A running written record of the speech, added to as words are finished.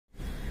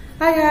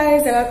Hi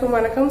guys, எல்லாருக்கும்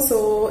வணக்கம். So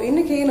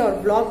இன்னைக்கு நான் ஒரு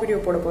vlog வீடியோ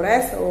போட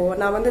போறேன். So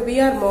நான் வந்து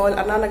VR Mall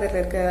Anna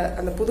Nagarல இருக்க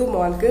அந்த புது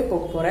மால்க்கு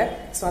போக போறேன்.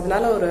 So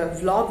அதனால ஒரு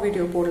vlog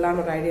வீடியோ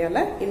போடலாம்னு ஒரு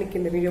ஐடியால இன்னைக்கு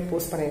இந்த வீடியோ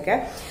போஸ்ட்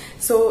பண்ணிருக்கேன்.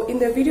 So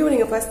இந்த வீடியோ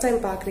நீங்க ஃபர்ஸ்ட்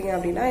டைம் பாக்குறீங்க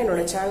அப்படினா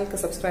என்னோட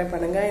சேனலுக்கு சப்ஸ்கிரைப்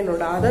பண்ணுங்க.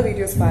 என்னோட அதர்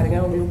வீடியோஸ் பாருங்க.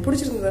 உங்களுக்கு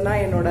பிடிச்சிருந்ததுன்னா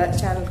என்னோட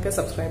சேனலுக்கு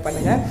சப்ஸ்கிரைப்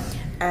பண்ணுங்க.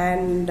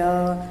 And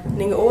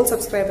நீங்க all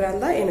subscriber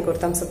இருந்தா எனக்கு ஒரு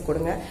thumbs up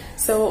கொடுங்க.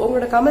 So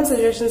உங்களோட comment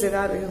suggestions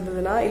ஏதாவது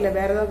இருந்ததுன்னா இல்ல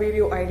வேற ஏதாவது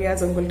வீடியோ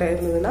ஐடியாஸ் உங்கள்ட்ட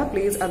இருந்ததுன்னா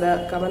ப்ளீஸ் அத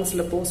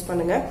கமெண்ட்ஸ்ல போஸ்ட்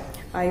பண்ணுங்க.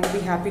 I will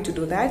be happy to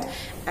do that.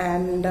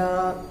 And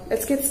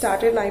let's get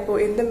started. நான் இப்போ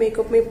எந்த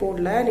மேக்கப்புமே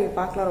போடல. நீங்க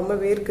பார்க்கலாம் ரொம்ப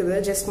வேர்க்குது.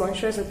 ஜஸ்ட்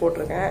மாய்ஸ்சரைசர்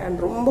போட்டிருக்கேன்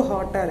and ரொம்ப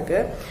ஹாட்டா இருக்கு.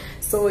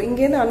 ஸோ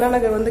இங்கேருந்து அண்ணா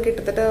நகர் வந்து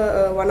கிட்டத்தட்ட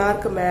 1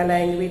 hourக்கு மேலே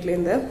எங்கள்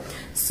வீட்டிலேருந்து.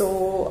 ஸோ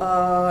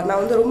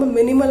நான் வந்து ரொம்ப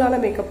மினிமலான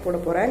மேக்கப் போட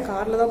போகிறேன்.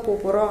 காரில் தான்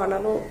போகிறோம்,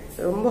 ஆனாலும்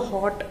ரொம்ப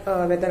ஹாட்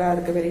வெதராக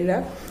இருக்குது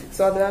வெளியில்.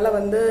 ஸோ அதனால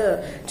வந்து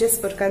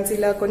ஜஸ்ட் ஒரு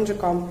கன்சீலர்,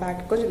 கொஞ்சம்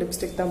காம்பேக்ட், கொஞ்சம்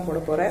லிப்ஸ்டிக் தான்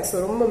போட போகிறேன்.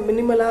 ஸோ ரொம்ப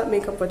மினிமலாக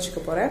மேக்கப்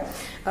வச்சுக்க போகிறேன்.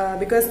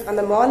 பிகாஸ்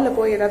அந்த மாலில்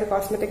போய் ஏதாவது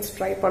காஸ்மெட்டிக்ஸ்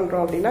ட்ரை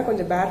பண்ணுறோம் அப்படின்னா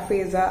கொஞ்சம் பேர்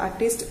ஃபேஸாக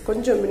அட்லீஸ்ட்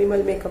கொஞ்சம்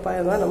மினிமல் மேக்கப்பாக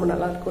இருந்தால் நம்ம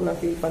நல்லாயிருக்கும்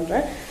நான் ஃபீல்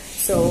பண்ணுறேன்.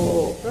 ஸோ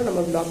நம்ம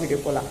vlog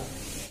வீடியோ போகலாம்.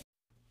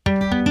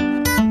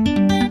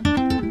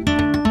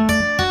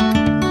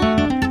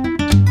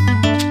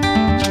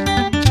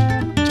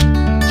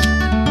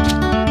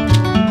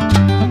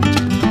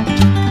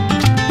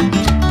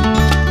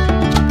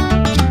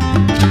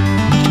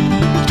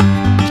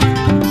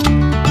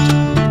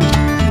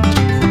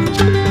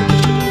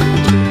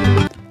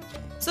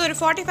 ஒரு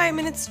 45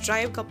 minutes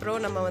drive அப்புறம்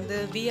நம்ம வந்து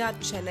VR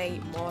Chennai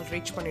Mall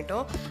ரீச்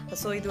பண்ணிட்டோம்.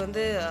 ஸோ இது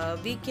வந்து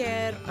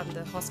VCare அந்த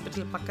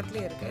ஹாஸ்பிட்டல்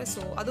பக்கத்துலேயே இருக்குது.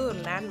 ஸோ அது ஒரு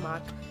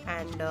லேண்ட்மார்க்.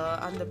 அண்ட்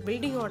அந்த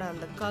பில்டிங்கோட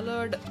அந்த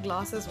கலர்டு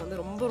கிளாஸஸ் வந்து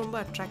ரொம்ப ரொம்ப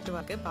அட்ராக்டிவாக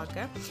இருக்குது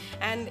பார்க்க.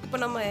 அண்ட் இப்போ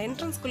நம்ம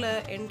என்ட்ரன்ஸ்குள்ளே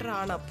என்ட்ரு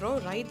ஆன அப்புறம்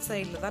ரைட்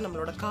சைடில் தான்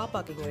நம்மளோட கார்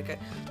பார்க்கிங் இருக்குது.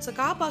 ஸோ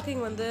கார்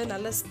பார்க்கிங் வந்து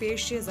நல்ல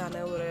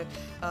ஸ்பேஷியஸான ஒரு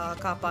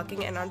car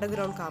parking and under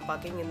ground car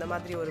parking. இந்த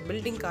மாதிரி ஒரு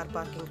பில்டிங் கார்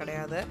பார்க்கிங்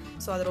கிடையாது.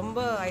 ஸோ அது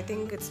ரொம்ப I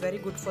think it's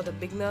very good for the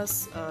beginners.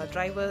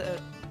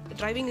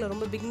 டிரைவிங்கில்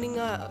ரொம்ப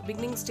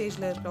பிகினிங்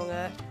ஸ்டேஜில் இருக்கிறவங்க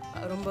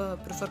ரொம்ப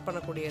ப்ரிஃபர்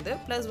பண்ணக்கூடியது.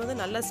 ப்ளஸ் வந்து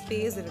நல்ல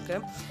ஸ்பேஸ்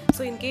இருக்குது.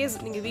 ஸோ இன்கேஸ்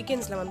நீங்கள்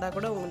வீக்கெண்ட்ஸில் வந்தால்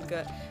கூட உங்களுக்கு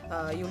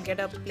you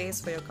get a place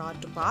for your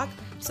car to park.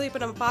 So இப்போ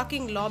நம்ம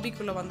பார்க்கிங்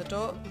லாபிக்குள்ளே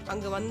வந்துட்டோம்.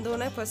 அங்கே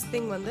வந்தோடனே ஃபர்ஸ்ட்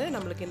திங் வந்து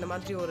நம்மளுக்கு இந்த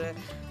மாதிரி ஒரு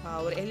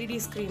எல்இடி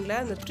ஸ்க்ரீனில்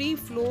அந்த 3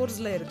 floors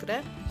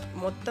இருக்கிற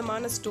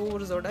மொத்தமான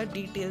ஸ்டோர்ஸோட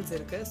டீட்டெயில்ஸ்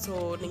இருக்குது. ஸோ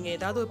நீங்கள்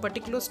ஏதாவது ஒரு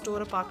பர்டிகுலர்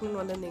ஸ்டோரை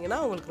பார்க்கணுன்னு வந்திருந்தீங்கன்னா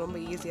உங்களுக்கு ரொம்ப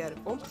ஈஸியாக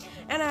இருக்கும்.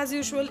 அண்ட் ஆஸ்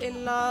யூஷுவல்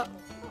எல்லா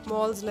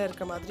மால்ஸில்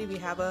இருக்க மாதிரி we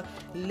have a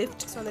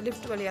lift. So அந்த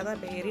லிஃப்ட் வழியாக தான்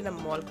இப்போ ஏறி நம்ம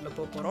மால்குள்ளே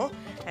போக போகிறோம்.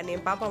 அண்ட்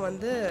என் பாப்பா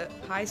வந்து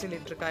ஹாய்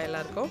சொல்லிட்டு இருக்கா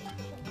எல்லாருக்கும்.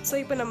 ஸோ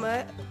இப்போ நம்ம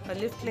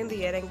லிஃப்ட்லேருந்து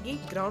இறங்கி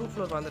கிரவுண்ட்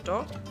ஃப்ளோர்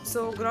வந்துட்டோம். So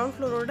ground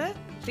ஃப்ளோரோட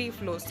 3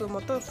 floors. ஸோ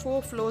மொத்தம் 4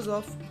 floors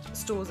ஆஃப்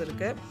ஸ்டோர்ஸ்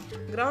இருக்குது.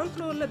 கிரவுண்ட்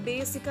ஃப்ளோரில்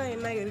பேசிக்காக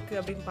என்ன இருக்குது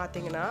அப்படின்னு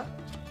பார்த்தீங்கன்னா,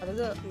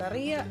 அதாவது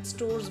நிறைய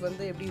ஸ்டோர்ஸ்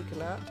வந்து எப்படி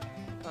இருக்குன்னா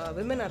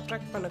விமன்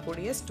அட்ராக்ட்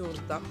பண்ணக்கூடிய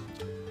ஸ்டோர்ஸ் தான்.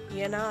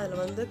 ஏன்னா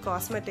அதில் வந்து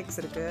காஸ்மெட்டிக்ஸ்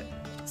இருக்குது,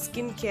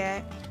 ஸ்கின்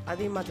கேர்,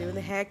 அதே மாதிரி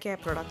வந்து ஹேர்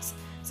கேர் ப்ராடக்ட்ஸ்.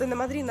 ஸோ இந்த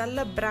மாதிரி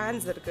நல்ல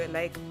பிராண்ட்ஸ் இருக்குது.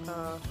 லைக்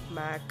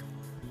மேக்,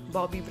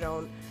 பாபி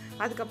ப்ரவுன்,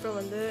 அதுக்கப்புறம்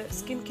வந்து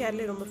ஸ்கின்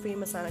கேர்லேயே ரொம்ப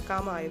ஃபேமஸான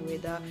காமா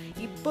ஆயுர்வேதா,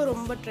 இப்போ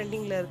ரொம்ப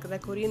ட்ரெண்டிங்கில் இருக்கிற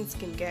கொரியன்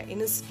ஸ்கின் கேர்,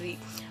 இனிஸ்ட்ரி,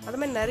 அது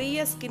மாதிரி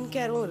நிறைய ஸ்கின்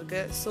கேரும்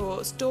இருக்குது. ஸோ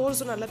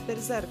ஸ்டோர்ஸும் நல்லா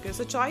பெருசாக இருக்குது.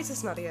 ஸோ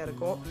சாய்ஸஸ் நிறையா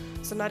இருக்கும்.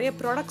 ஸோ நிறைய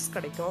ப்ராடக்ட்ஸ்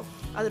கிடைக்கும்.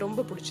 அது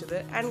ரொம்ப பிடிச்சது.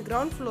 அண்ட்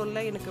கிரவுண்ட்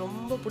ஃப்ளோரில் எனக்கு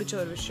ரொம்ப பிடிச்ச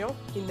ஒரு விஷயம்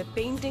இந்த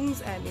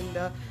பெயிண்டிங்ஸ் அண்ட் இந்த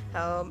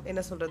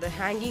என்ன சொல்கிறது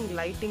ஹேங்கிங்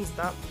லைட்டிங்ஸ்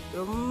தான்.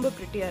 ரொம்ப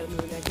ப்ரிட்டியாக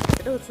இருந்தது.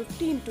 கிட்டத்தட்ட ஒரு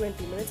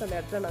 15-20 minutes அந்த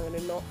இடத்துல நாங்கள்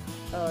நின்னோம்.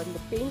 இந்த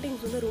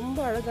பெயிண்டிங்ஸ் வந்து ரொம்ப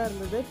அழகாக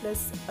இருந்தது.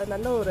 ப்ளஸ் அது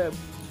நல்ல ஒரு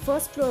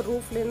ஃபர்ஸ்ட் ஃப்ளோர்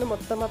ரூஃப்லேருந்து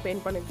மொத்தமாக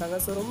பெயிண்ட் பண்ணியிருக்காங்க.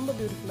 ஸோ ரொம்ப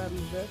பியூட்டிஃபுல்லாக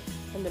இருந்தது.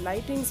 அந்த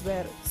lightings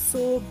where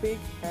so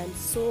big and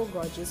so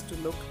gorgeous to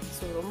look.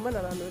 So ரொம்ப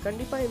நல்லா இருந்தது.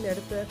 கண்டிப்பாக இந்த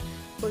இடத்த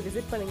போய்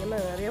விசிட் பண்ணிங்கன்னா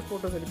நிறையா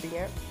ஃபோட்டோஸ் எடுப்பீங்க.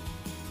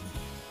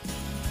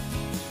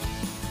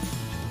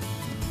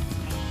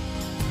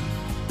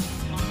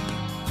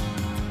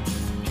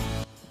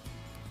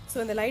 ஸோ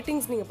இந்த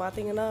லைட்டிங்ஸ் நீங்கள்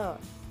பார்த்தீங்கன்னா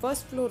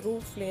ஃபர்ஸ்ட் ஃப்ளோர்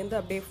ரூஃப்லேருந்து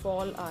அப்படியே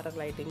ஃபால் ஆகிற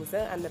லைட்டிங்ஸு.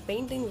 அந்த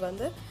பெயிண்டிங்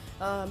வந்து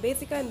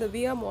பேசிக்காக இந்த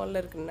VR மாலில்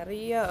இருக்கிற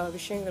நிறைய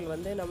விஷயங்கள்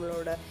வந்து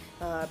நம்மளோட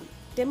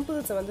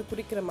டெம்பிள்ஸை வந்து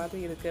குறிக்கிற மாதிரி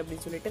இருக்குது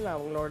அப்படின்னு சொல்லிட்டு நான்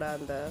அவங்களோட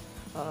அந்த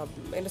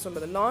என்ன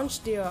சொல்கிறது லான்ச்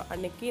டே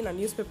அன்னைக்கு நான்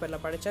நியூஸ்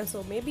பேப்பரில் படித்தேன். ஸோ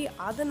மேபி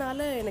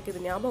அதனால் எனக்கு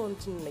இது ஞாபகம்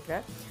வந்துச்சுன்னு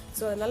நினைக்கிறேன்.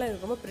 ஸோ அதனால்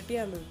எனக்கு ரொம்ப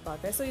ப்ரிட்டியாக இருந்தது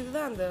பார்த்தேன். ஸோ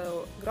இதுதான் அந்த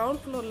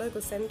கிரவுண்ட் ஃப்ளோரில்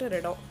இருக்க சென்டர்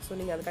இடம். ஸோ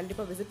நீங்கள் அதை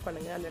கண்டிப்பாக விசிட்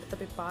பண்ணுங்கள். அந்த இடத்த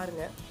போய்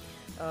பாருங்கள்.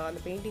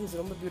 அந்த பெயிண்டிங்ஸ்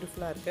ரொம்ப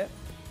பியூட்டிஃபுல்லாக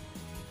இருக்குது.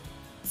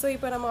 ஸோ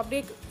இப்போ நம்ம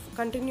அப்படியே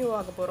கண்டினியூ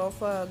ஆக போகிறோம்.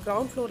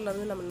 கிரவுண்ட் ஃப்ளோரில்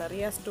வந்து நம்ம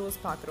நிறையா ஸ்டோர்ஸ்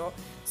பார்க்குறோம்.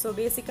 ஸோ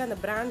பேசிக்காக அந்த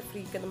பிராண்ட்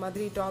ஃப்ரீக், இந்த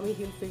மாதிரி டாமி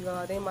ஹில்ஃபிகர்,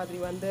 அதே மாதிரி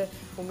வந்து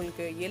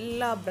உங்களுக்கு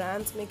எல்லா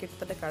பிராண்ட்ஸுமே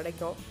கிட்டத்தட்ட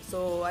கிடைக்கும். ஸோ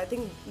ஐ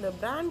திங்க் இந்த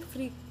பிராண்ட்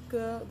ஃப்ரீக்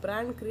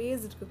பிராண்ட்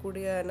கிரேஸ்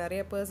இருக்கக்கூடிய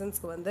நிறைய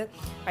பர்சன்ஸ்க்கு வந்து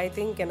ஐ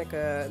திங்க்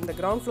எனக்கு இந்த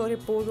கிரவுண்ட் ஃப்ளோரே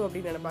போதும்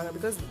அப்படின்னு நினைப்பாங்க.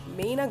 பிகாஸ்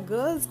மெயினாக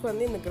கேர்ள்ஸ்க்கு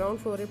வந்து இந்த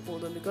கிரவுண்ட் ஃப்ளோரே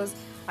போதும். Because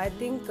I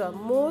think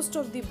most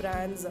of the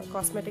brands,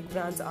 cosmetic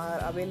brands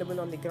are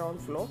available on the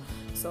ground floor.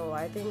 So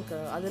I think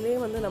அதுலேயே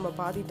வந்து நம்ம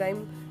பாதி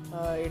டைம்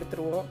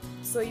எடுத்துருவோம்.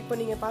 ஸோ இப்போ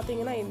நீங்கள்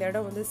பார்த்தீங்கன்னா இந்த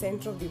இடம் வந்து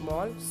centre of the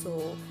mall. So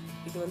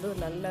இது வந்து ஒரு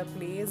நல்ல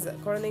பிளேஸ்,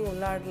 குழந்தைங்க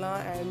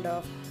விளையாடலாம். அண்ட்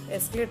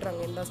எஸ்கலேட்டர்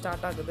அங்கே தான்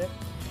ஸ்டார்ட் ஆகுது.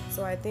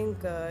 ஸோ ஐ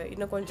திங்க்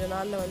இன்னும் கொஞ்சம்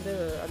நாளில் வந்து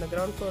அந்த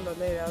கிரவுண்ட் ஃப்ளோரில்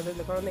வந்து ஏதாவது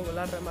இந்த குழந்தைங்க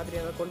விளையாடுற மாதிரி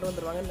ஏதாவது கொண்டு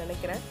வந்துடுவாங்கன்னு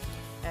நினைக்கிறேன்.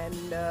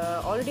 அண்ட்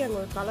ஆல்ரெடி அங்கே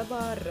ஒரு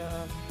கலபார்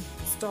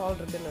ஸ்டால்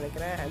இருக்குதுன்னு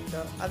நினைக்கிறேன். அண்ட்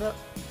அதை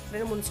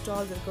 2-3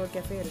 ஸ்டால்ஸ் இருக்குது, ஒரு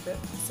கெஃபே இருக்குது.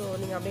 ஸோ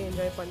நீங்கள் அப்படியே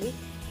என்ஜாய் பண்ணி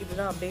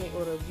இதுதான் அப்படியே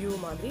ஒரு வியூ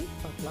மாதிரி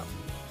பார்க்கலாம்.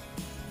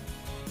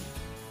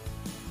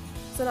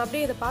 ஸோ நான்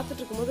அப்படியே இதை பார்த்துட்டு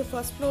இருக்கும்போது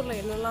ஃபர்ஸ்ட் ஃப்ளோரில்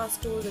என்னெல்லாம்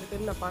ஸ்டோர்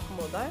இருக்குதுன்னு நான்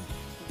பார்க்கும்போது தான்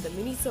இந்த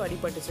மினிசோ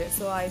அடிபட்டுச்சு.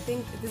 So I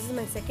think this is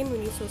my second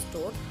மினிசோ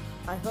store.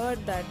 I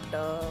heard that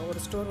ஒரு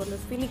ஸ்டோர் வந்து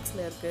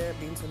ஃபினிக்ஸில் இருக்குது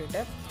அப்படின்னு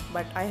சொல்லிட்டு,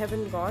 பட் ஐ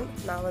ஹேவன் கான்.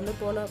 நான் வந்து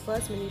போன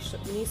ஃபர்ஸ்ட்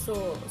மினிசோ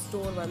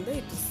ஸ்டோர் வந்து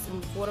it is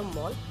in forum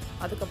mall.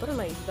 அதுக்கப்புறம்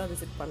நான் இதுதான்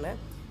விசிட் பண்ணேன்.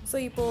 ஸோ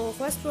இப்போது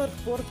ஃபர்ஸ்ட்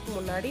ஃப்ளோருக்கு போகிறதுக்கு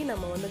முன்னாடி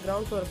நம்ம வந்து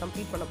கிரவுண்ட் ஃப்ளோர்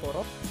கம்ப்ளீட் பண்ண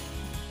போகிறோம்.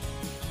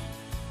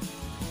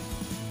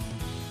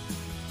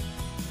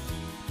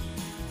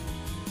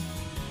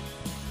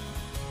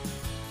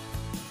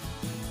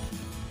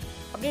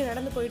 அப்படியே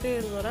நடந்து போயிட்டே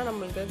இருந்தோம்னா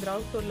நம்மளுக்கு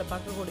கிரவுண்ட் ஃப்ளோரில்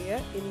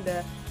பார்க்கக்கூடிய இந்த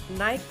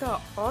Nykaa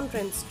ஆன்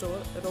ட்ரெண்ட்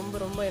ஸ்டோர் ரொம்ப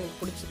ரொம்ப எனக்கு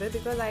பிடிச்சது.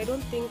 பிகாஸ் ஐ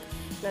டோன்ட் திங்க்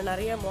நான்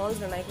நிறைய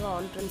மால்ஸில் Nykaa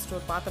ஆன் ட்ரெண்ட்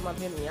ஸ்டோர் பார்த்த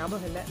மாதிரி எனக்கு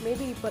ஞாபகம் இல்லை.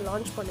 மேபி இப்போ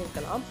லான்ச்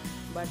பண்ணியிருக்கலாம்,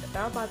 பட்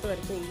நான் பார்த்த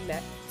வரைக்கும் இல்லை.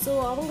 ஸோ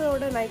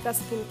அவங்களோட Nykaa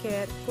skin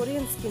care,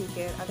 Korean skin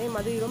care, அதே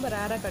மாதிரி ரொம்ப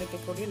ரேராக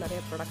கிடைக்கக்கூடிய நிறைய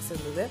ப்ராடக்ட்ஸ்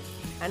இருந்தது.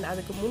 அண்ட்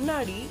அதுக்கு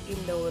முன்னாடி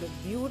இந்த ஒரு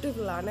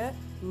பியூட்டிஃபுல்லான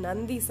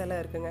நந்தி சிலை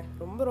இருக்குங்க,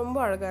 ரொம்ப ரொம்ப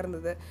அழகாக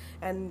இருந்தது.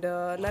 அண்ட்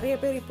நிறைய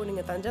பேர் இப்போ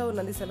நீங்கள் தஞ்சாவூர்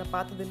நந்தி சிலை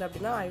பார்த்ததில்லை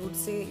அப்படின்னா ஐ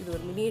வுட் சே இது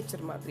ஒரு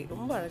மினியேச்சர் மாதிரி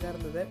ரொம்ப அழகாக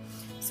இருந்தது.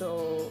 ஸோ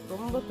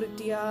ரொம்ப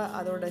ப்ரிட்டியாக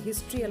அதோட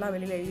ஹிஸ்ட்ரி எல்லாம்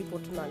வெளியில் எழுதி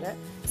போட்டிருந்தாங்க.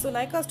 ஸோ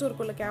Nykaa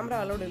ஸ்டோருக்குள்ளே கேமரா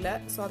அலோடு இல்லை.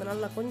 ஸோ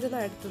அதனால் நான் கொஞ்சம்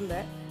தான்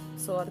எடுத்திருந்தேன்.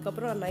 ஸோ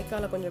அதுக்கப்புறம் நான்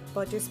Nykaவில் கொஞ்சம்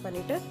பர்ச்சேஸ்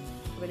பண்ணிவிட்டு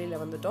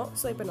வெளியில் வந்துட்டோம்.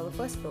 ஸோ இப்போ நம்ம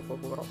ஃபர்ஸ்ட் ஃப்ளோர் போக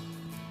போகிறோம்.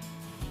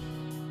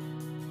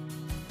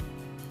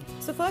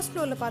 ஸோ ஃபர்ஸ்ட்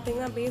ஃப்ளோரில்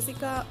பார்த்தீங்கன்னா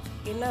பேசிக்காக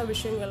என்ன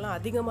விஷயங்கள்லாம்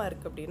அதிகமாக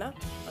இருக்குது அப்படின்னா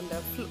அந்த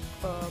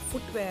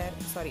ஃபுட்வேர்,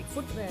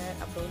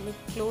 அப்புறம் வந்து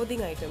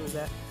க்ளோதிங்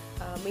ஐட்டம்ஸு,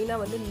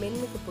 மெயினாக வந்து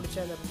மென்னுக்கு பிடிச்ச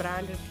அந்த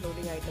பிராண்டட்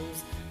க்ளோதிங்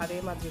ஐட்டம்ஸ், அதே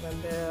மாதிரி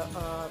வந்து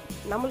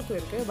நம்மளுக்கும்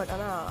இருக்குது. பட்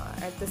ஆனால்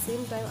அட் த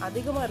சேம் டைம்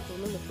அதிகமாக இருக்கிறது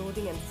வந்து இந்த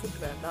க்ளோதிங் அண்ட்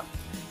ஃபுட்வேர் தான்.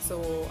 ஸோ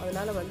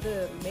அதனால் வந்து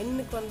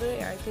மென்னுக்கு வந்து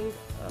ஐ திங்க்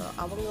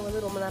அவங்க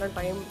வந்து ரொம்ப நேரம்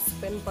டைம்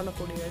ஸ்பெண்ட்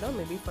பண்ணக்கூடிய இடம்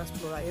மேபி ஃபர்ஸ்ட்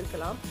ஃப்ளோராக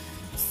இருக்கலாம்.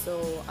 ஸோ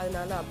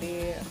அதனால்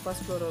அப்படியே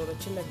ஃபர்ஸ்ட் ஃப்ளோர் ஒரு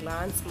சின்ன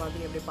கிளான்ஸ்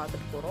மாதிரி அப்படியே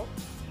பார்த்துட்டு போகிறோம்.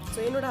 ஸோ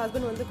என்னோடய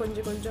ஹஸ்பண்ட் வந்து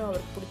கொஞ்சம்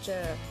அவருக்கு பிடிச்ச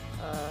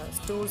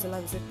ஸ்டோர்ஸ்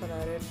எல்லாம் விசிட்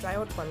பண்ணார், ட்ரை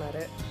அவுட்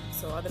பண்ணார்.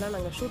 ஸோ அதெல்லாம்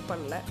நாங்கள் ஷூட்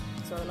பண்ணல.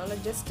 ஸோ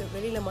அதனால் ஜஸ்ட்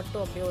வெளியில்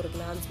மட்டும் அப்படியே ஒரு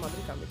கிளான்ஸ்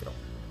மாதிரி காமிக்கிறோம்.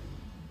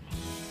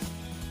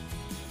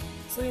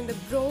 ஸோ இந்த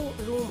ப்ரோ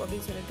ரூம்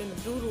அப்படின்னு சொல்லிட்டு இந்த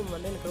ப்ரூ ரூம்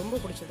வந்து எனக்கு ரொம்ப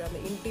பிடிச்சது. அந்த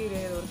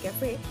இன்டீரியர் ஒரு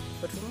கெஃபே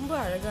பட் ரொம்ப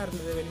அழகாக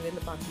இருந்தது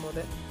வெளியிலேருந்து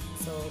பார்க்கும்போது.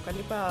 ஸோ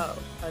கண்டிப்பாக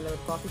அதில்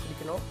ஒரு காஃபி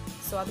குடிக்கணும்.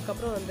 ஸோ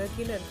அதுக்கப்புறம் வந்து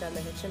கீழே இருக்க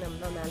அந்த H&M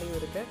தான் மேலேயும்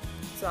இருக்குது.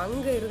 ஸோ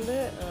அங்கே இருந்து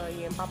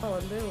என் பாப்பா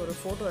வந்து ஒரு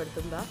ஃபோட்டோ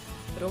எடுத்திருந்தா,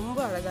 ரொம்ப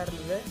அழகாக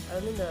இருந்தது. அது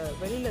வந்து இந்த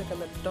வெளியில் இருக்க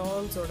அந்த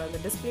டால்ஸோட அந்த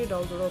டிஸ்பிளே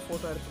டால்ஸோட ஒரு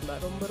ஃபோட்டோ எடுத்திருந்தா,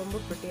 ரொம்ப ரொம்ப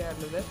ப்ரிட்டியாக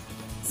இருந்தது.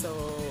 ஸோ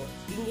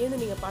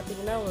இங்கேருந்து நீங்கள்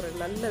பார்த்தீங்கன்னா ஒரு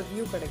நல்ல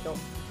வியூ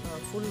கிடைக்கும்,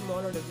 ஃபுல்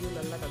மாலோட வியூ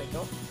நல்லா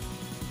கிடைக்கும்.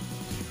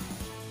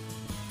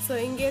 ஸோ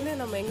இங்கேருந்து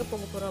நம்ம எங்கே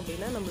போக போகிறோம்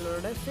அப்படின்னா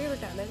நம்மளோட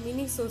ஃபேவரட்டான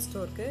மினிசோ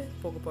ஸ்டோருக்கு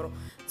போக போகிறோம்.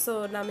 ஸோ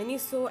நான்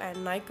மினிசோ அண்ட்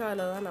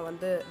Nykaவில் தான் நான்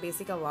வந்து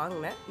பேசிக்காக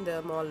வாங்கினேன் இந்த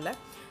மாலில்.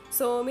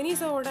 ஸோ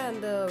மினிசோவோட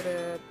அந்த ஒரு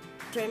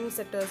ட்ரெண்ட்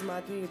செட்டர்ஸ்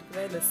மாதிரி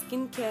இருக்கிற இந்த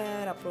ஸ்கின்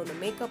கேர், அப்புறம் இந்த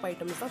மேக்கப்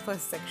ஐட்டம்ஸ் தான்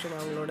ஃபர்ஸ்ட் செக்ஷன்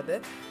அவங்களோடது.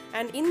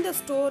 அண்ட் இந்த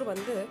ஸ்டோர்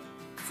வந்து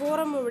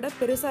ஃபோரமை விட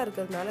பெருசாக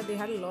இருக்கிறதுனால they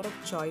had a lot of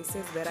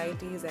choices,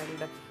 varieties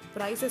and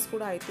prices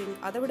கூட ஐ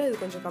திங்க் அதை விட இது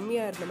கொஞ்சம்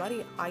கம்மியாக இருந்த மாதிரி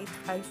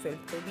ஐ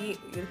ஃபெல்ட். மேபி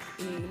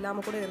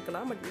இல்லாமல் கூட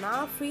இருக்கலாம், பட்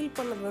நான் ஃபீல்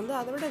பண்ணது வந்து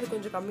அதை விட இது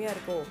கொஞ்சம் கம்மியாக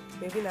இருக்கும்,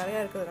 மேபி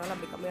நிறையா இருக்கிறதுனால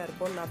அப்படி கம்மியாக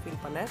இருக்கும்னு நான்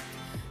ஃபீல் பண்ணேன்.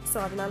 ஸோ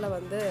அதனால்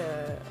வந்து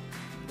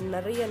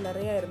நிறைய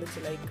இருந்துச்சு.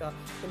 லைக்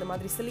இந்த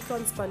மாதிரி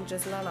சிலிக்கான்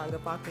ஸ்பஞ்சஸ்லாம் நான் அங்கே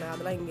பார்க்கல,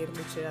 அதெல்லாம் இங்கே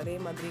இருந்துச்சு. அதே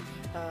மாதிரி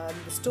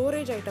இந்த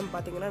ஸ்டோரேஜ் ஐட்டம்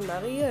பார்த்திங்கன்னா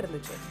நிறைய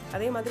இருந்துச்சு.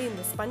 அதே மாதிரி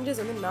இந்த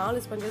ஸ்பஞ்சஸ் வந்து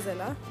 4 ஸ்பஞ்சஸ்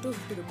எல்லாம்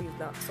 250 rupees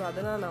தான். ஸோ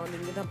அதெல்லாம் நான் வந்து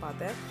இங்கே தான்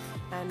பார்த்தேன்.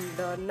 அண்ட்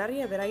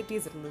நிறைய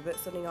வெரைட்டிஸ் இருந்தது.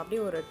 ஸோ நீங்கள்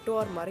அப்படியே ஒரு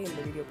டூர் மாதிரி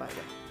இந்த வீடியோ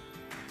பாருங்கள்.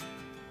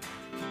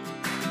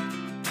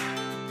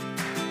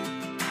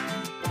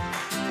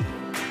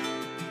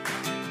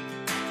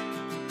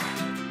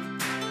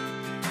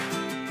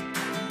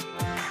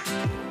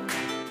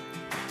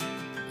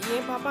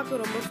 என் பாப்பாவுக்கு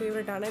ரொம்ப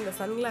ஃபேவரட்டான இந்த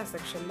சன்கிளாஸ்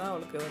செக்ஷன் தான்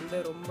அவளுக்கு வந்து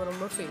ரொம்ப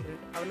ரொம்ப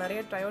ஃபேவரட். அவள்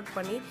நிறைய ட்ரை அவுட்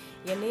பண்ணி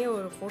என்னையே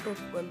ஒரு ஃபோட்டோ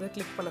வந்து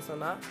கிளிக் பண்ண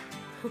சொன்னாள்.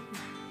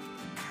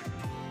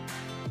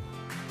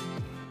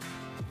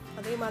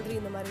 அதே மாதிரி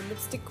இந்த மாதிரி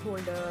லிப்ஸ்டிக்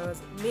ஹோல்டர்ஸ்,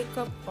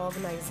 மேக்கப்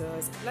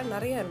ஆர்கனைசர்ஸ் எல்லாம்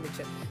நிறையா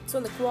இருந்துச்சு. ஸோ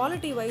அந்த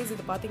குவாலிட்டி வைஸ்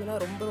இது பார்த்திங்கன்னா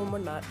ரொம்ப ரொம்ப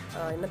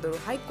என்னது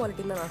ஒரு ஹை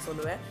குவாலிட்டின்னு தான் நான்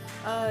சொல்லுவேன்.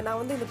 நான்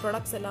வந்து இந்த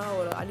ப்ராடக்ட்ஸ் எல்லாம்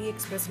ஒரு அலி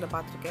எக்ஸ்பிரஸில்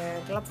பார்த்துருக்கேன்,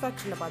 கிளப்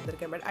ஃபேக்டரியில்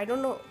பார்த்துருக்கேன். பட் ஐ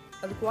டோன்ட் நோ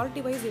அது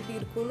குவாலிட்டி வைஸ் எப்படி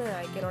இருக்கும்னு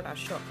ஐ கேனாட்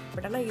அஷ்யூர்.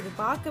 பட் ஆனால் இது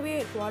பார்க்கவே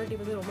குவாலிட்டி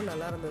வந்து ரொம்ப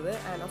நல்லா இருந்தது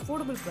அண்ட்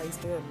அஃபோர்டபுள்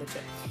ப்ரைஸ்லேயும்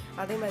இருந்துச்சு.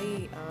 அதே மாதிரி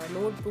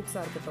நோட்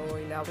புக்ஸாக இருக்கட்டும்,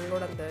 இல்லை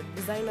அவங்களோட அந்த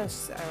டிசைனர்ஸ்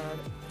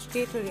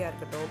ஸ்டேஷ்னரியாக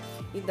இருக்கட்டும்,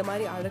 இந்த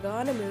மாதிரி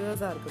அழகான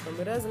மிரர்ஸாக இருக்கட்டும்.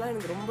 மிரர்ஸ்லாம்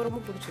எனக்கு ரொம்ப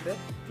ரொம்ப பிடிச்சது.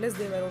 ப்ளஸ்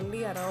தேவர்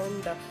ஒன்லி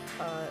அரவுண்ட்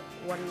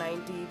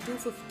 190,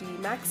 250,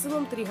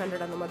 மேக்ஸிமம்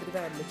 300 அந்த மாதிரி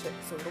தான் இருந்துச்சு.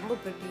 ஸோ ரொம்ப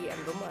ப்ரிட்டி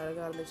அண்ட் ரொம்ப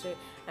அழகாக இருந்துச்சு.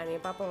 அண்ட்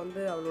என் பாப்பா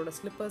வந்து அவளோட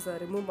ஸ்லிப்பர்ஸை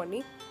ரிமூவ்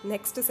பண்ணி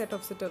நெக்ஸ்ட் செட்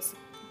ஆஃப் சிட்டர்ஸ்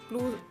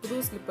புது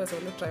ஸ்லிப்பர்ஸ்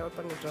வந்து ட்ரை அவுட்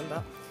பண்ணிட்டு இருந்தா.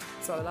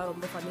 ஸோ அதெல்லாம்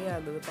ரொம்ப ஃபன்னியாக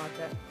இருந்தது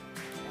பார்க்க.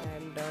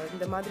 அண்ட்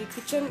இந்த மாதிரி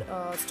kitchen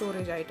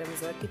storage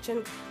items,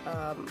 kitchen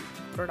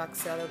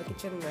products, அதாவது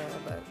கிச்சன்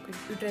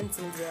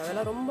யூட்டென்சில்ஸு,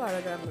 அதெல்லாம் ரொம்ப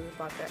அழகாக இருந்தது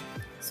பார்க்க.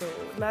 ஸோ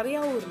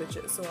நிறையாவும்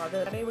இருந்துச்சு. ஸோ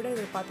அதை விட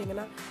இது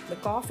பார்த்தீங்கன்னா இந்த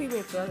காஃபி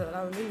மேக்கர்ஸ்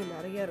அதெல்லாம் வந்து இங்கே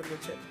நிறையா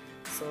இருந்துச்சு.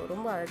 ஸோ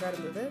ரொம்ப அழகாக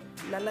இருந்தது,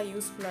 நல்லா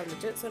யூஸ்ஃபுல்லாக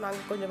இருந்துச்சு. ஸோ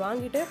நாங்கள் கொஞ்சம்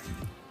வாங்கிட்டு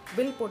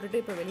பில் போட்டுட்டு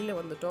இப்போ வெளியில்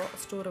வந்துட்டோம்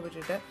ஸ்டோரை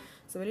விட்டுட்டு.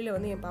 ஸோ வெளியில்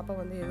வந்து என் பாப்பா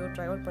வந்து ஏதோ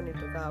ட்ரை அவுட்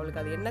பண்ணிகிட்ருக்கா.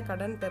 அவளுக்கு அது என்ன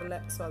கடன் தெரில.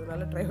 ஸோ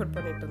அதனால ட்ரை அவுட்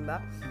பண்ணிகிட்டு இருந்தா.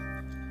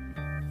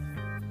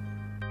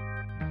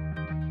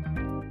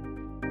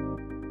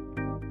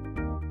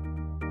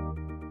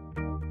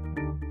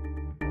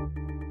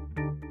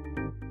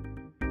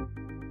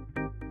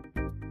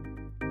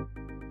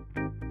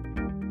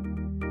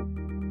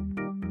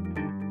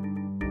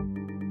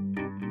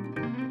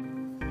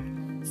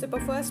 ஸோ இப்போ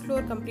ஃபர்ஸ்ட்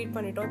ஃப்ளோர் கம்ப்ளீட்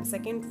பண்ணிட்டோம்.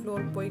 செகண்ட்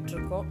ஃப்ளோர்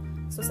போயிட்டுருக்கோம்.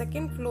 ஸோ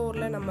செகண்ட்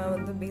ஃப்ளோரில் நம்ம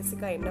வந்து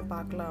பேசிக்காக என்ன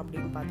பார்க்கலாம்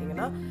அப்படின்னு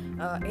பார்த்தீங்கன்னா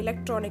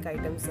electronic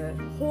items,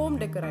 home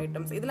decker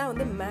items, இதெல்லாம்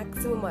வந்து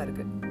மேக்ஸிமமாக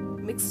இருக்குது.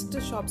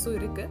 மிக்ஸ்டு ஷாப்ஸும்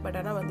இருக்குது. பட்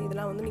ஆனால் வந்து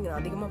இதெல்லாம் வந்து நீங்கள்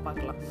அதிகமாக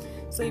பார்க்கலாம்.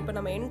 ஸோ இப்போ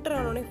நம்ம என்ட்ரு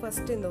ஆனோடனே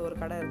ஃபஸ்ட்டு இந்த ஒரு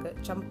கடை இருக்குது,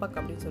 சம்பக்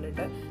அப்படின்னு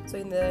சொல்லிட்டு. ஸோ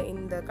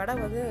இந்த கடை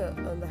வந்து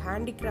இந்த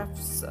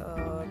ஹேண்டிகிராஃப்ட்ஸ்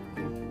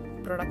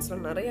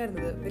ப்ராடக்ட்ஸ்லாம் நிறையா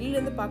இருந்தது.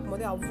 வெளியிலேருந்து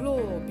பார்க்கும்போதே அவ்வளோ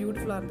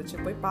பியூட்டிஃபுல்லாக இருந்துச்சு.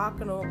 போய்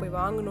பார்க்கணும், போய்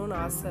வாங்கணும்னு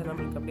ஆசை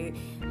நம்மளுக்கு அப்படியே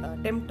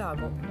டெம்ப்ட்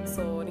ஆகும்.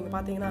 ஸோ நீங்கள்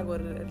பார்த்தீங்கன்னா அங்கே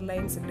ஒரு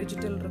ரிலையன்ஸ்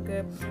டிஜிட்டல் இருக்குது.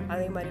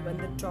 அதே மாதிரி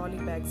வந்து ட்ராலி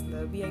பேக்ஸ், இந்த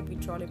விஐபி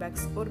ட்ராலி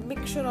பேக்ஸ், ஒரு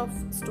மிக்சர் ஆஃப்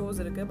ஸ்டோர்ஸ்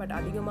இருக்குது. பட்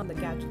அதிகமாக அந்த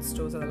கேட்ஜெட்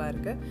ஸ்டோர்ஸ் அதெல்லாம்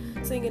இருக்குது.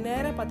 ஸோ இங்கே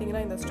நேராக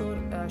பார்த்தீங்கன்னா இந்த ஸ்டோர்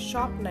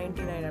ஷாப்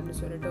 99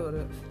 அப்படின்னு சொல்லிட்டு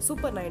ஒரு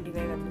சூப்பர்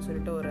 99 அப்படின்னு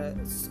சொல்லிட்டு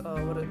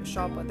ஒரு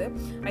ஷாப். அது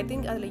ஐ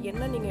திங்க் அதில்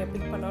என்ன நீங்கள்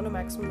பிக் பண்ணாலும்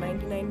மேக்ஸிமம்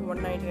 99,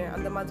 199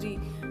 அந்த மாதிரி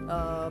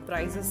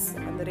ப்ரைஸஸ்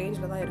அந்த ரேஞ்சில்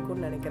தான்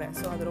இருக்கும்னு நினைக்கிறேன்.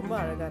 ஸோ அது ரொம்ப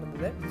அழகாக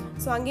இருந்தது.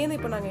 ஸோ அங்கேருந்து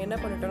இப்போ நாங்கள் என்ன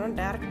பண்ணிட்டோம்னா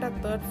டேரெக்டாக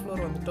தேர்ட்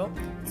ஃப்ளோர் வந்துட்டோம்.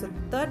 ஸோ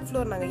தேர்ட்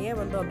ஃப்ளோர் நாங்கள் ஏன்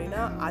வந்தோம்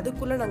அப்படின்னா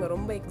அதுக்குள்ளே நாங்கள்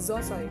ரொம்ப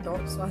எக்ஸாஸ்ட்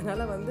ஆகிட்டோம். ஸோ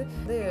அதனால் வந்து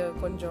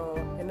கொஞ்சம்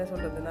என்ன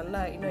சொல்கிறது,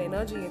 நல்லா இன்னும்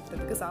எனர்ஜி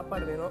ஏற்றுறதுக்கு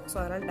சாப்பாடு வேணும். ஸோ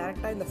அதனால்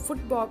டேரெக்டாக இந்த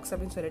ஃபுட் பாக்ஸ்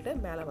அப்படின்னு சொல்லிட்டு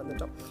மேலே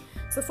வந்துட்டோம்.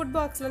 ஸோ ஃபுட்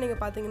பாக்ஸில்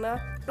நீங்கள் பார்த்தீங்கன்னா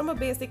ரொம்ப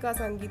பேசிக்காக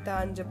சங்கீதா,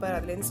 அஞ்சப்பர்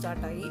அதுலேருந்து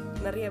ஸ்டார்ட் ஆகி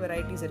நிறைய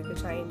வெரைட்டிஸ்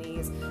இருக்குது.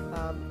 சைனீஸ்,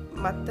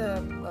 மற்ற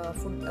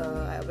ஃபுட்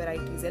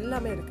வெரைட்டிஸ்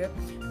எல்லாமே இருக்குது.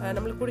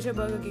 நம்மளுக்கு பிடிச்ச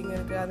பர்கர் கிங்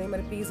இருக்குது, அதே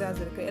மாதிரி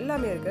பீஸாஸ் இருக்குது,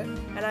 எல்லாமே இருக்குது.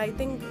 அண்ட் ஐ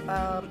திங்க்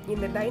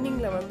இந்த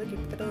டைனிங்கில் வந்து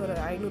கிட்டத்தட்ட ஒரு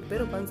 500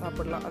 பேர் உட்காந்து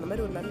சாப்பிடலாம். அந்த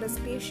மாதிரி ஒரு நல்ல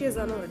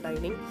ஸ்பேஷியஸான ஒரு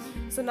டைனிங்.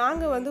 ஸோ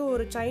நாங்கள் வந்து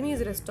ஒரு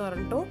சைனீஸ்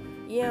ரெஸ்டாரண்ட்டும்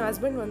என்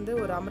ஹஸ்பண்ட் வந்து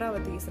ஒரு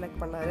அமராவதி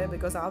செலக்ட் பண்ணார்.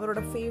 பிகாஸ்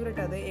அவரோட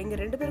ஃபேவரட் அது.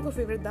 எங்கள் 2 பேருக்கும்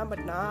ஃபேவரட் தான்.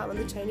 பட் நான்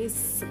வந்து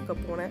சைனீஸுக்கு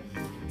போனேன்.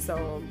 ஸோ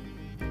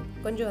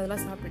கொஞ்சம்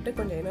அதெல்லாம் சாப்பிட்டுட்டு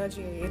கொஞ்சம்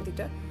எனர்ஜியை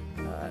ஏற்றிட்டு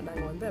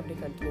நாங்கள் வந்து அப்படி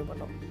கண்டினியூ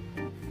பண்ணோம்.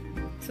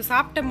 ஸோ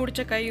சாப்பிட்டு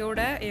முடித்த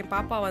கையோட என்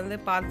பாப்பா வந்து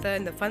பார்த்த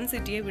இந்த ஃபன்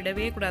சிட்டியை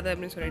விடவே கூடாது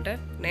அப்படின்னு சொல்லிட்டு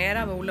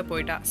நேராக அவள் உள்ளே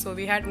போயிட்டா. So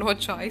we had no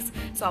choice.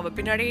 So அவள்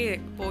பின்னாடியே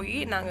போய்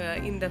நாங்கள்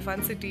இந்த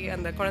ஃபன் சிட்டி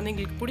அந்த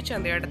குழந்தைங்களுக்கு பிடிச்ச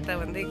அந்த இடத்த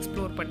வந்து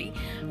எக்ஸ்ப்ளோர் பண்ணி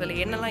அதில்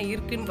என்னெல்லாம்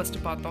இருக்குதுன்னு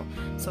ஃபஸ்ட்டு பார்த்தோம்.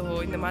 ஸோ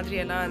இந்த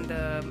மாதிரியெல்லாம் அந்த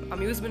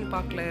அம்யூஸ்மெண்ட்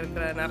பார்க்கில்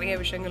இருக்கிற நிறைய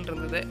விஷயங்கள்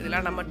இருந்தது.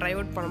 இதெல்லாம் நம்ம ட்ரை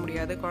அவுட் பண்ண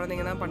முடியாது,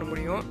 குழந்தைங்க தான் பண்ண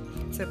முடியும்.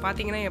 ஸோ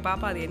பார்த்தீங்கன்னா என்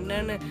பாப்பா அது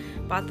என்னன்னு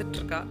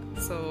பார்த்துட்ருக்கா.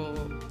 ஸோ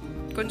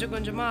கொஞ்சம்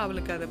கொஞ்சமாக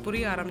அவளுக்கு அது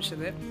புரிய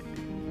ஆரம்பிச்சிது.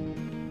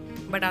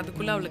 பட்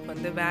அதுக்குள்ளே அவளுக்கு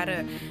வந்து வேறு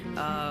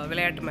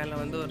விளையாட்டு மேலே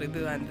வந்து ஒரு இது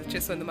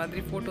இருந்துச்சு. ஸோ இந்த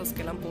மாதிரி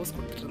ஃபோட்டோஸ்க்கெல்லாம் போஸ்ட்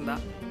கொடுத்துட்ருந்தா.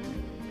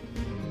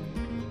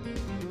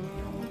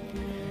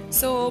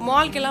 ஸோ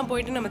மால்க்கெல்லாம்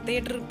போயிட்டு நம்ம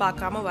தேட்டர்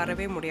பார்க்காம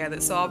வரவே முடியாது.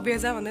 ஸோ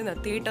ஆப்வியஸாக வந்து இந்த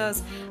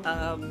தேட்டர்ஸ்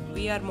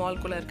விஆர்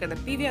மால்குள்ளே இருக்க அந்த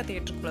பிவிஆர்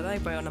தேட்டருக்குள்ளே தான்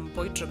இப்போ நம்ம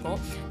போயிட்டுருக்கோம்.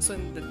 ஸோ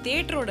இந்த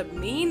தேட்டரோட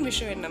மெயின்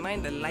விஷயம் என்னென்னா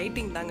இந்த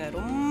லைட்டிங் தாங்க.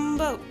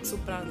 ரொம்ப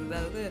சூப்பராக இருந்தது.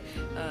 அதாவது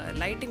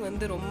லைட்டிங்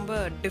வந்து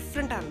ரொம்ப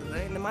டிஃப்ரெண்ட்டாக இருந்தது.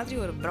 இந்த மாதிரி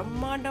ஒரு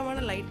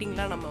பிரம்மாண்டமான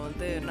லைட்டிங்லாம் நம்ம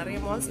வந்து நிறைய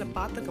மால்ஸில்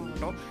பார்த்துக்க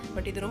மாட்டோம்.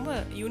 பட் இது ரொம்ப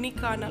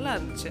யூனிக்கானால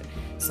இருந்துச்சு.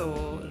 ஸோ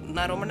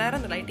நான் ரொம்ப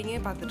நேரம் அந்த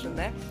லைட்டிங்கே பார்த்துட்டு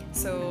இருந்தேன்.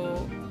 ஸோ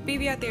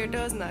பிவிஆர்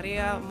தியேட்டர்ஸ்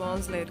நிறையா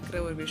மால்ஸில் இருக்கிற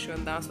ஒரு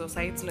விஷயம் தான். ஸோ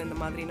சைட்ஸில் இந்த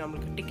மாதிரி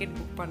நம்மளுக்கு டிக்கெட்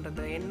புக்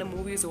பண்ணுறது, என்ன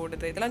மூவிஸ்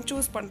ஓடுது, இதெல்லாம்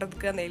சூஸ்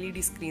பண்ணுறதுக்கு அந்த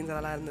எல்இடி ஸ்க்ரீன்ஸ்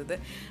அதெல்லாம் இருந்தது.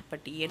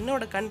 பட்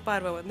என்னோட கண்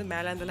பார்வை வந்து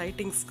மேலே அந்த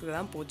லைட்டிங்ஸ்க்கு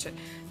தான் போச்சு.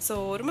 ஸோ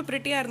ரொம்ப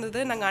ப்ரிட்டியாக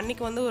இருந்தது. நாங்கள்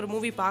அன்றைக்கி வந்து ஒரு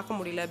மூவி பார்க்க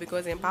முடியல.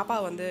 பிகாஸ் என் பாப்பா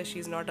வந்து she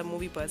is not a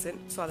movie person.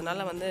 So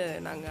அதனால் வந்து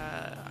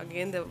நாங்கள்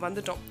அங்கேருந்து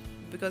வந்துட்டோம்.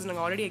 பிகாஸ்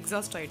நாங்கள் ஆல்ரெடி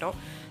எக்ஸாஸ்ட் ஆகிட்டோம்.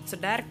 ஸோ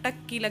டேரெக்டாக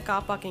கீழே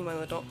கார் பார்க்கிங்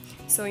வந்துட்டோம்.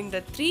 ஸோ இந்த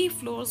 3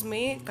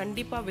 ஃப்ளோர்ஸுமே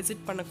கண்டிப்பாக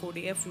விசிட்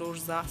பண்ணக்கூடிய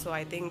ஃப்ளோர்ஸ் தான். ஸோ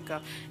ஐ திங்க்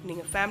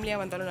நீங்கள்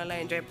ஃபேமிலியாக வந்தாலும் நல்லா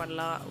என்ஜாய்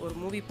பண்ணலாம், ஒரு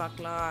மூவி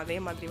பார்க்கலாம். அதே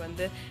மாதிரி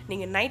வந்து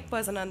நீங்கள் நைட்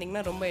பர்சனாக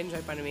இருந்தீங்கன்னா ரொம்ப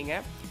என்ஜாய் பண்ணுவீங்க.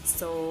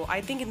 ஸோ ஐ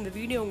திங்க் இந்த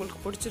வீடியோ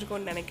உங்களுக்கு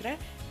பிடிச்சிருக்கோன்னு நினைக்கிறேன்.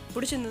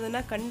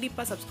 பிடிச்சிருந்ததுன்னா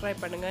கண்டிப்பாக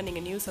சப்ஸ்கிரைப் பண்ணுங்கள்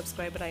நீங்கள் நியூ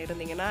சப்ஸ்கிரைபராக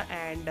இருந்தீங்கன்னா.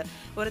 அண்ட்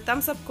ஒரு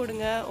தம்ஸ் அப்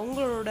கொடுங்க.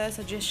 உங்களோட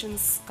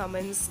சஜஷன்ஸ்,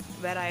 கமெண்ட்ஸ்,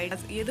 வேறு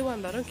ஐடியாஸ் எதுவாக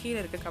இருந்தாலும்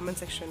கீழே இருக்க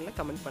கமெண்ட் செக்ஷனில்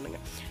கமெண்ட்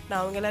பண்ணுங்கள். நான்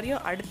அவங்க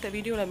எல்லாரையும் அடுத்த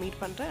வீடியோவில்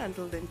மீட் பண்ணுறேன்.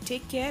 until then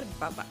take care,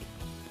 bye bye.